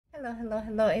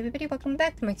Hello everybody, welcome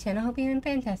back to my channel. Hope you're having a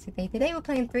fantastic day. Today we're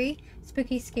playing 3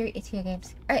 spooky, scary, itchy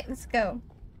games. Alright, let's go.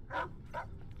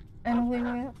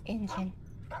 Unwelcome engine.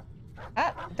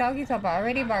 Ah, doggies are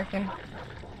already barking.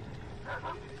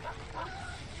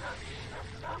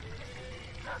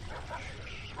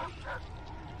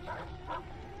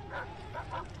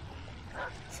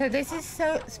 So this is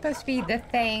supposed to be The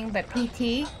Thing, but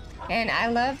PT. And I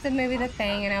love the movie The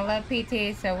Thing, and I love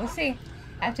PT, so we'll see.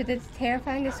 After this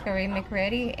terrifying discovery,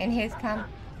 McReady and his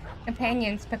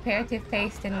companions prepare to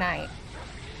face the night.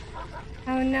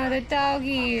 Oh no, the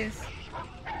doggies!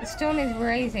 The storm is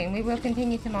rising. We will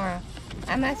continue tomorrow.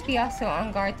 I must be also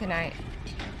on guard tonight.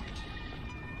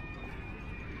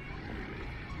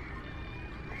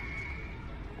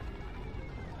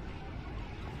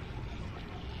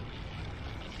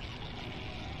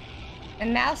 The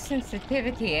mouse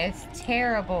sensitivity is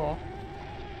terrible.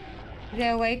 Is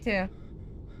there a way to...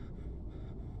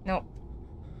 Nope.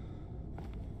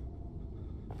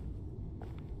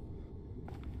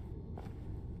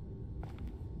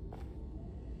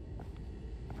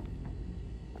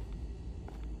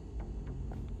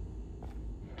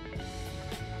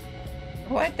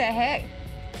 What the heck?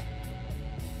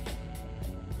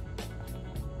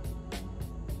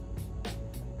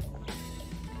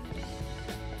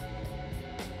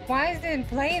 Why is it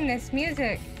playing this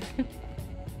music?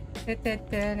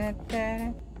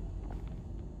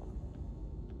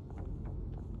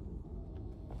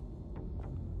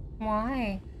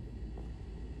 Why?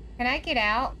 Can I get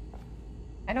out?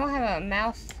 I don't have a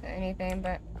mouse or anything,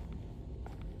 but...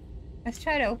 Let's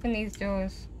try to open these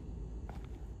doors.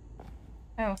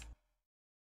 Oh.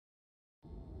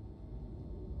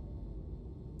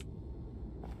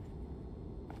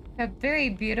 A very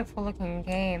beautiful looking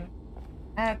game.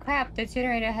 Crap, the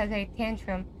generator has a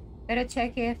tantrum. Better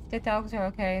check if the dogs are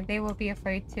okay. They will be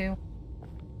afraid too.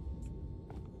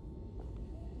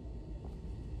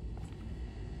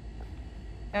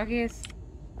 Doggies?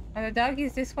 Are the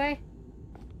doggies this way?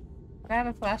 Do I have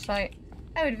a flashlight?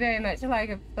 I would very much like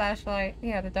a flashlight.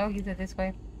 Yeah, the doggies are this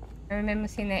way. I remember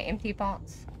seeing that empty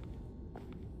box.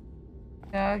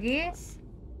 Doggies?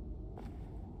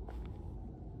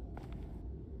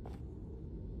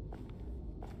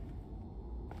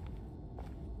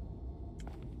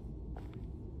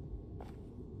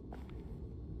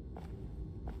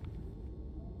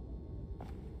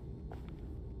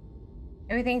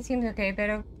 Everything seems okay.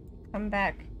 Better come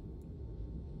back.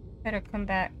 Better come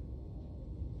back.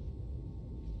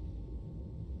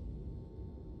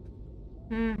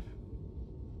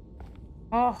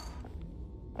 Oh.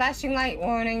 Flashing light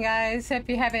warning, guys, if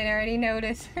you haven't already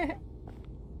noticed.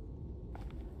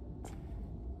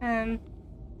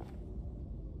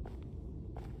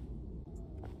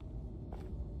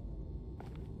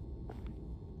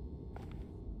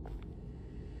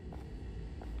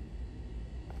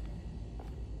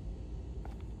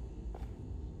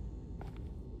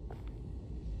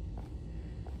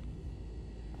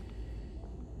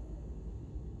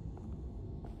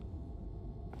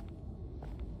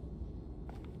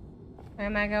 Where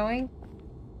am I going?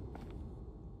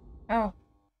 Oh.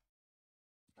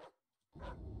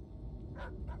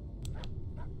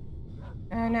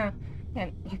 Oh no.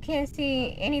 Yeah, you can't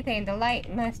see anything. The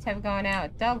light must have gone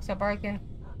out. Dogs are barking.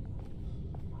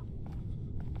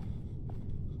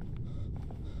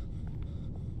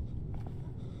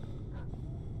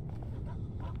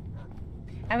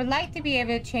 I would like to be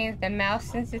able to change the mouse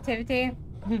sensitivity.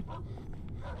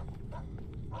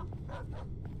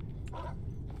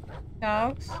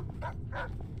 Dogs?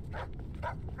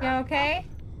 You okay?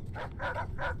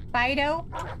 Fido?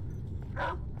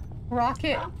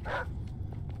 Rocket?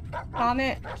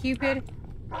 Comet? Cupid?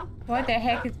 What the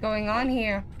heck is going on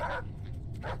here?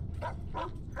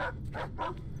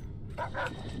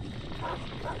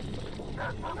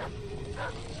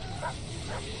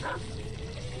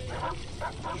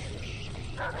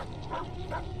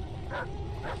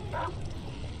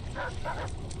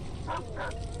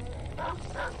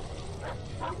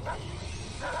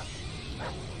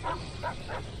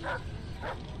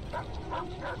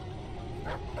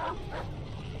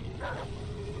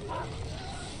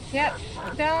 Yep,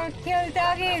 don't kill the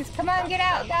doggies. Come on, get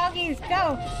out, doggies,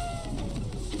 go.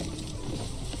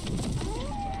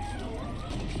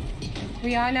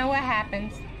 We all know what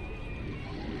happens.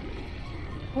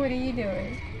 What are you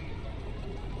doing?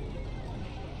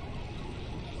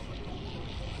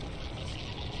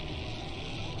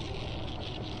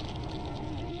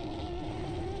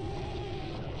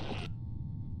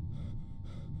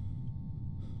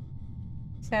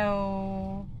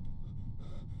 So...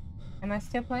 Am I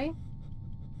still playing?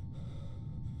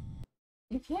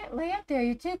 If can't lay up there.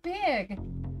 You're too big.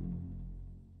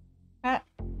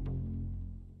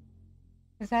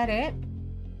 Is that it?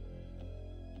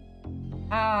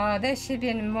 Oh, there should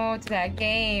be more to that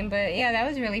game, but yeah, that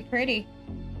was really pretty.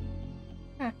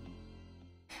 Huh.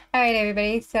 Alright,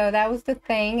 everybody, so that was The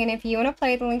Thing, and if you want to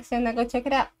play, the link's in there, go check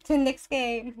it out. To the next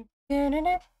game.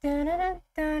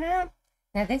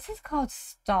 Now, this is called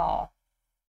Stall.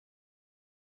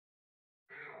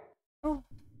 Oh.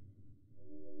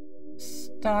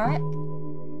 Start. Ooh,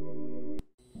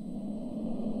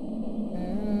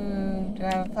 do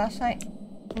I have a flashlight?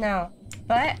 No,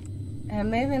 but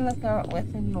move and look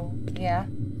with and move. Yeah,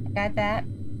 I got that.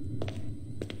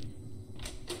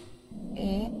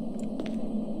 E.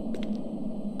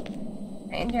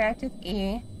 I interact with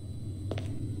E.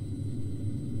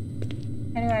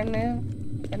 How do I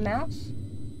move the mouse?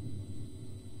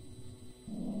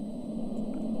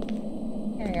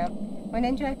 There we go. When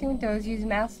interacting with those, use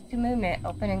mouse to movement,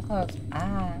 open and close.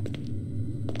 Ah.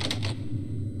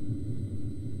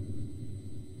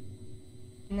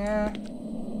 No.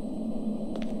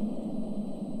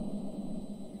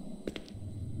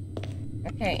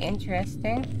 Okay,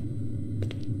 interesting.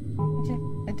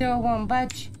 The door won't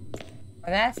budge.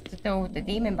 Well, that's the door with the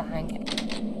demon behind it.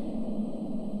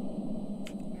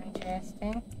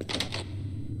 Interesting.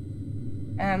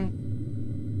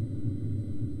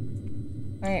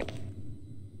 Wait.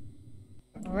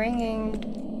 Ringing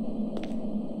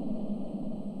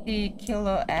the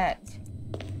kilo at.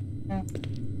 Oh.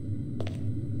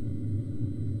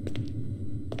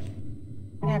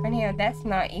 What happened here? That's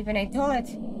not even a toilet.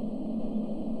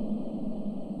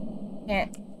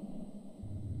 Can't.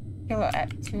 Kilo at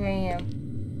 2 a.m.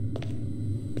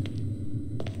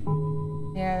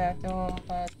 Yeah, that door won't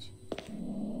budge.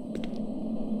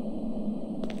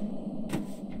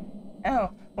 Oh,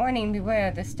 warning, beware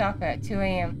of the stalker at 2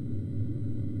 a.m.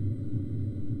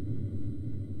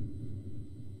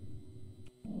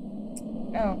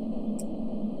 Oh.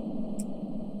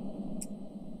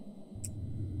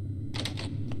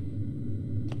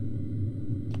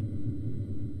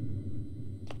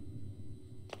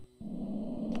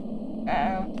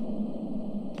 Uh-oh.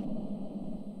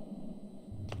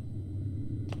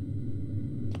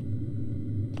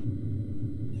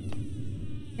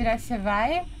 Did I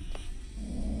survive?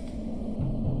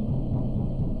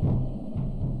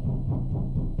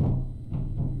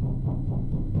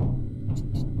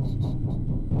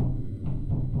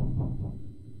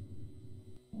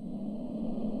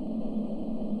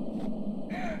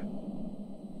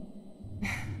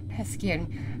 That scared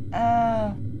me.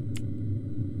 Oh.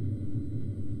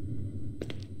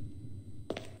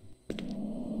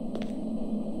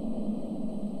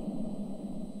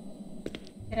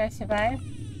 Did I survive?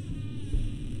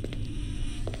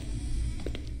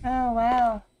 Oh,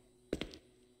 wow.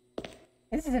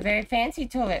 This is a very fancy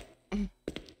toilet.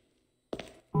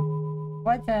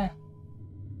 What the?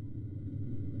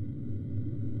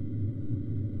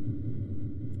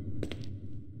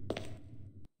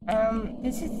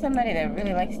 This is somebody that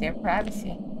really likes their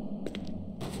privacy.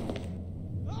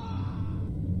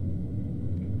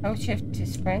 Hold shift to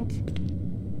sprint.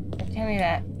 Don't tell me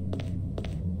that.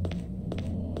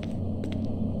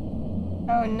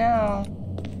 Oh no.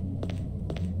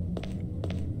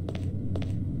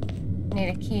 I need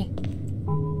a key.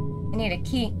 I need a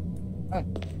key. Oh,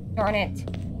 darn it.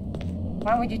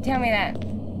 Why would you tell me that?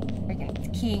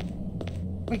 Freaking key.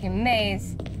 Freaking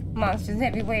maze. Monsters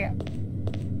everywhere.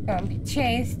 Gonna be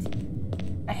chased.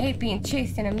 I hate being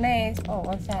chased in a maze. Oh,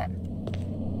 what's that?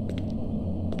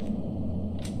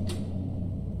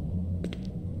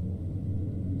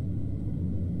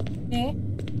 Key?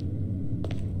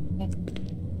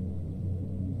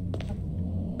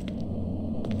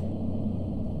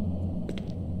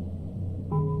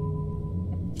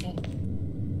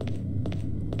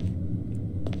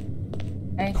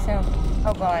 Alright, so,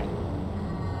 oh god.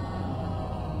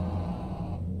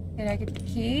 Did I get the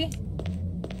key?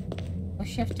 Or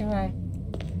shift to run?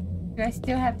 Do I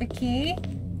still have the key?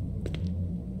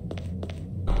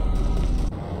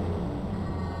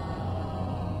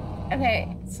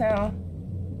 Okay, so...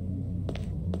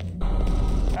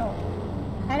 Oh.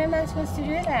 How am I supposed to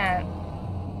do that?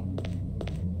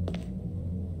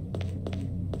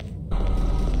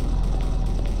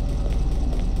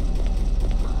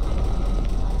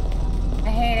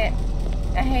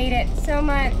 I hate it so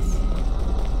much.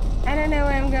 I don't know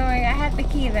where I'm going. I have the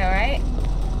key though, right?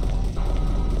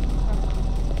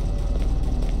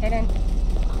 Get in.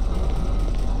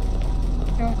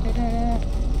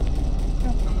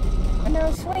 Oh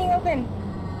no, swing open.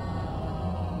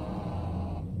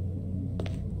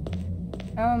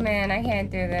 Oh man, I can't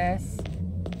do this.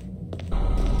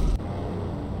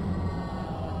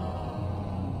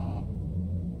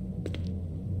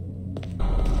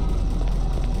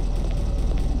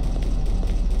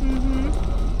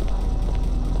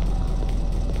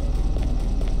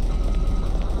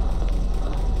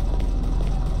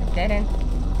 Dead end.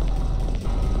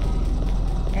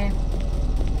 Okay.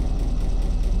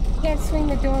 Can't swing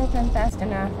the door open fast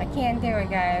enough. I can't do it,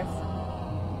 guys.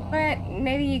 But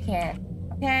maybe you can.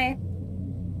 Okay?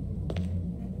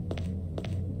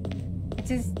 It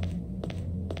just...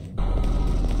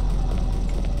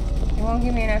 It won't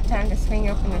give me enough time to swing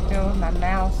open the door with my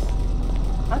mouse.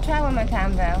 I'll try one more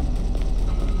time, though.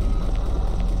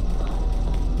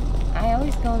 I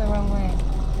always go the wrong way.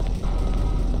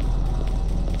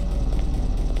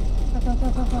 Go, go,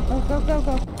 go, go, go, go, go,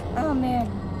 go. Oh, man.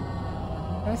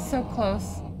 That was so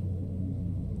close.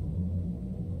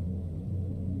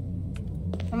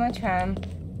 I'm gonna try him.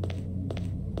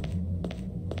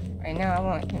 Right now, I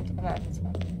want him to come out this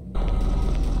way.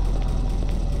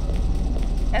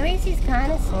 At least he's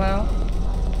kind of slow.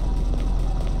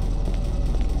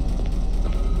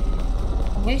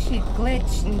 I wish he'd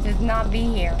glitch and just not be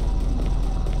here.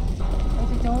 Where's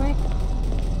the doorway?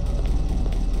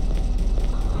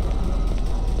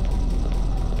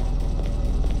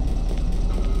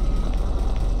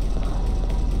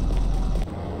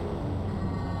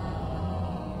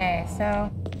 Okay,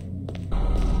 so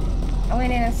I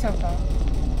went in a circle.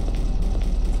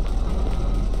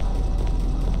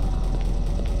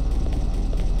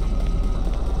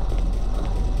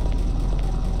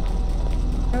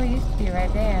 Oh, it used to be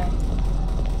right there.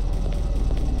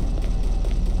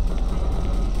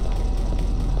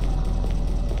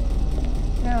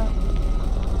 No.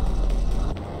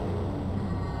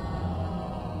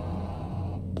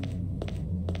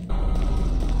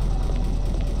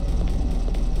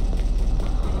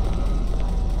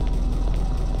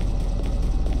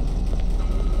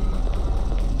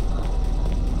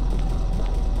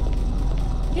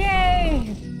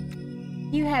 Yay!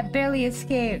 You have barely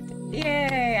escaped.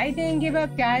 Yay! I didn't give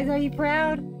up, guys. Are you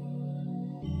proud?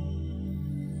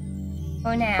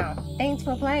 For now. Thanks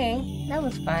for playing. That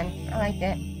was fun. I liked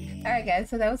it. Alright, guys.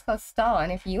 So that was called Stall.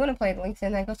 And if you want to play the links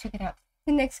in there, go check it out.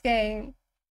 The next game.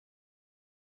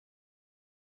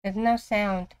 There's no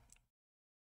sound.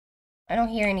 I don't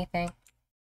hear anything.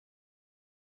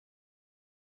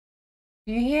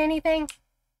 Do you hear anything?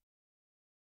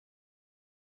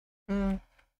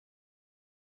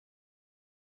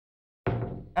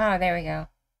 Oh, there we go.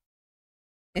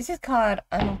 This is called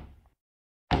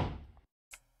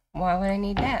Why would I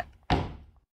need that?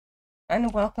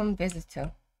 Unwelcome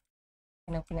Visitor.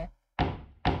 Can open it.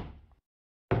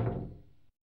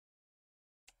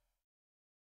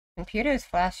 Computer is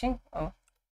flashing. Oh.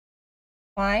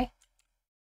 Why?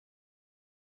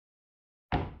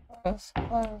 Close,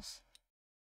 close.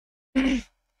 So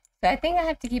I think I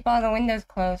have to keep all the windows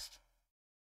closed.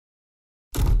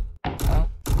 Oh.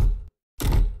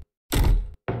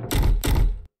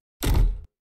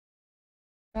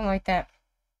 Don't like that.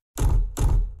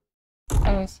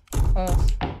 Close,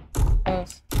 close,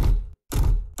 close,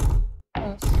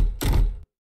 close.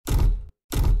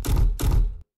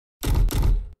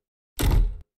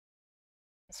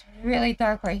 It's really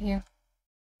dark right here.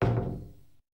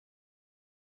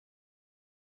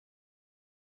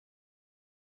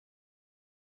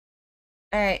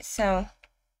 Alright, so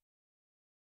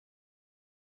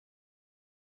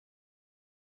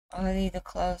all of these are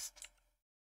closed.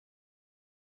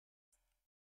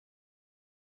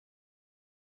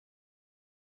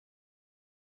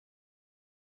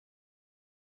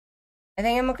 I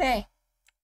think I'm okay.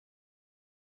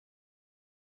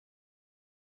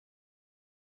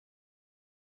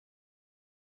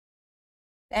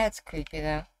 That's creepy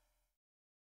though.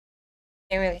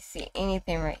 Can't really see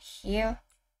anything right here.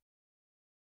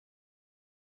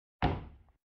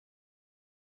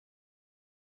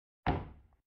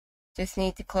 Just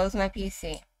need to close my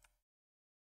PC.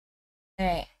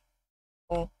 Alright.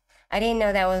 Cool. I didn't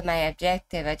know that was my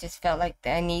objective. I just felt like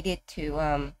I needed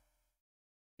to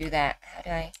do that. How do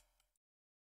I?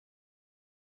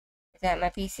 Is that my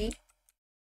PC?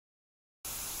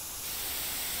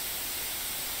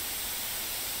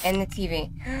 And the TV.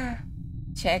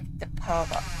 Check the power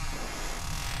box.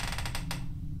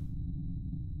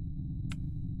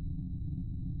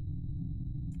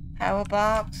 Power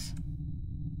box.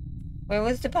 Where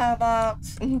was the power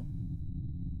box?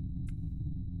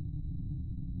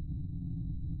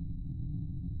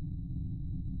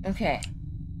 Okay.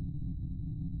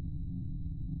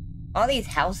 All these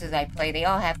houses I play, they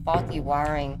all have faulty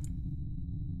wiring.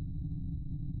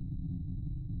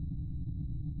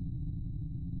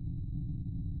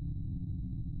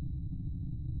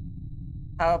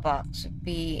 Power box would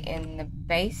be in the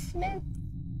basement?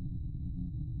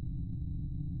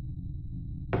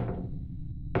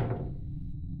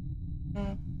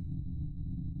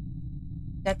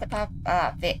 Is that the power?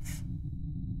 Fix.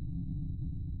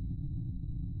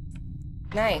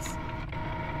 Nice. Is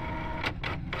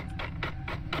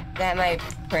that my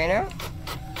printer?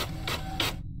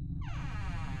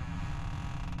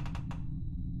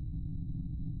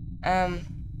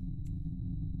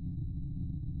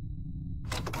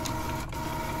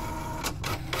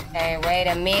 Hey, wait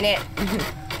a minute.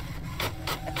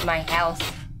 That's my house.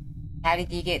 How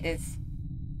did you get this?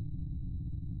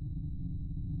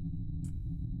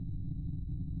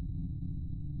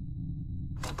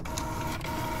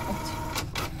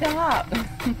 Stop.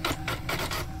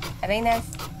 I think that's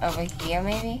over here,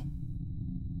 maybe?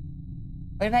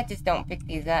 What if I just don't pick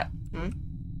these up?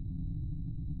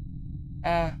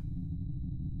 Oh,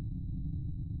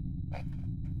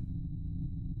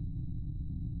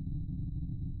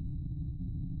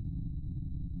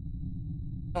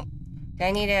 do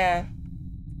I need a...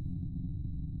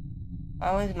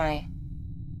 What was my...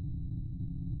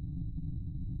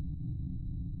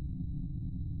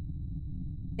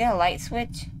 Is there a light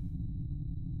switch?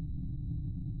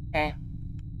 Okay.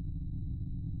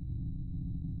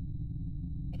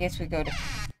 I guess we go to...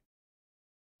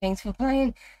 Thanks for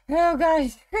playing. Oh,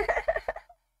 gosh.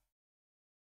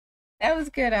 That was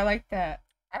good. I like that.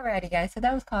 Alrighty, guys. So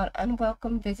that was called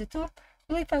Unwelcome Visitor.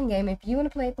 Really fun game. If you want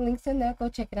to play it, the link's in there. Go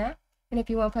check it out. And if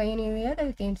you want to play any of the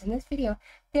other games in this video,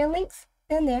 there are links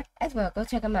in there as well. Go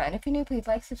check them out. And if you're new, please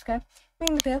like, subscribe,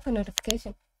 ring the bell for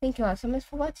notification. Thank you all so much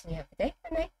for watching. You have a good day,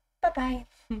 good night.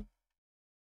 Bye-bye.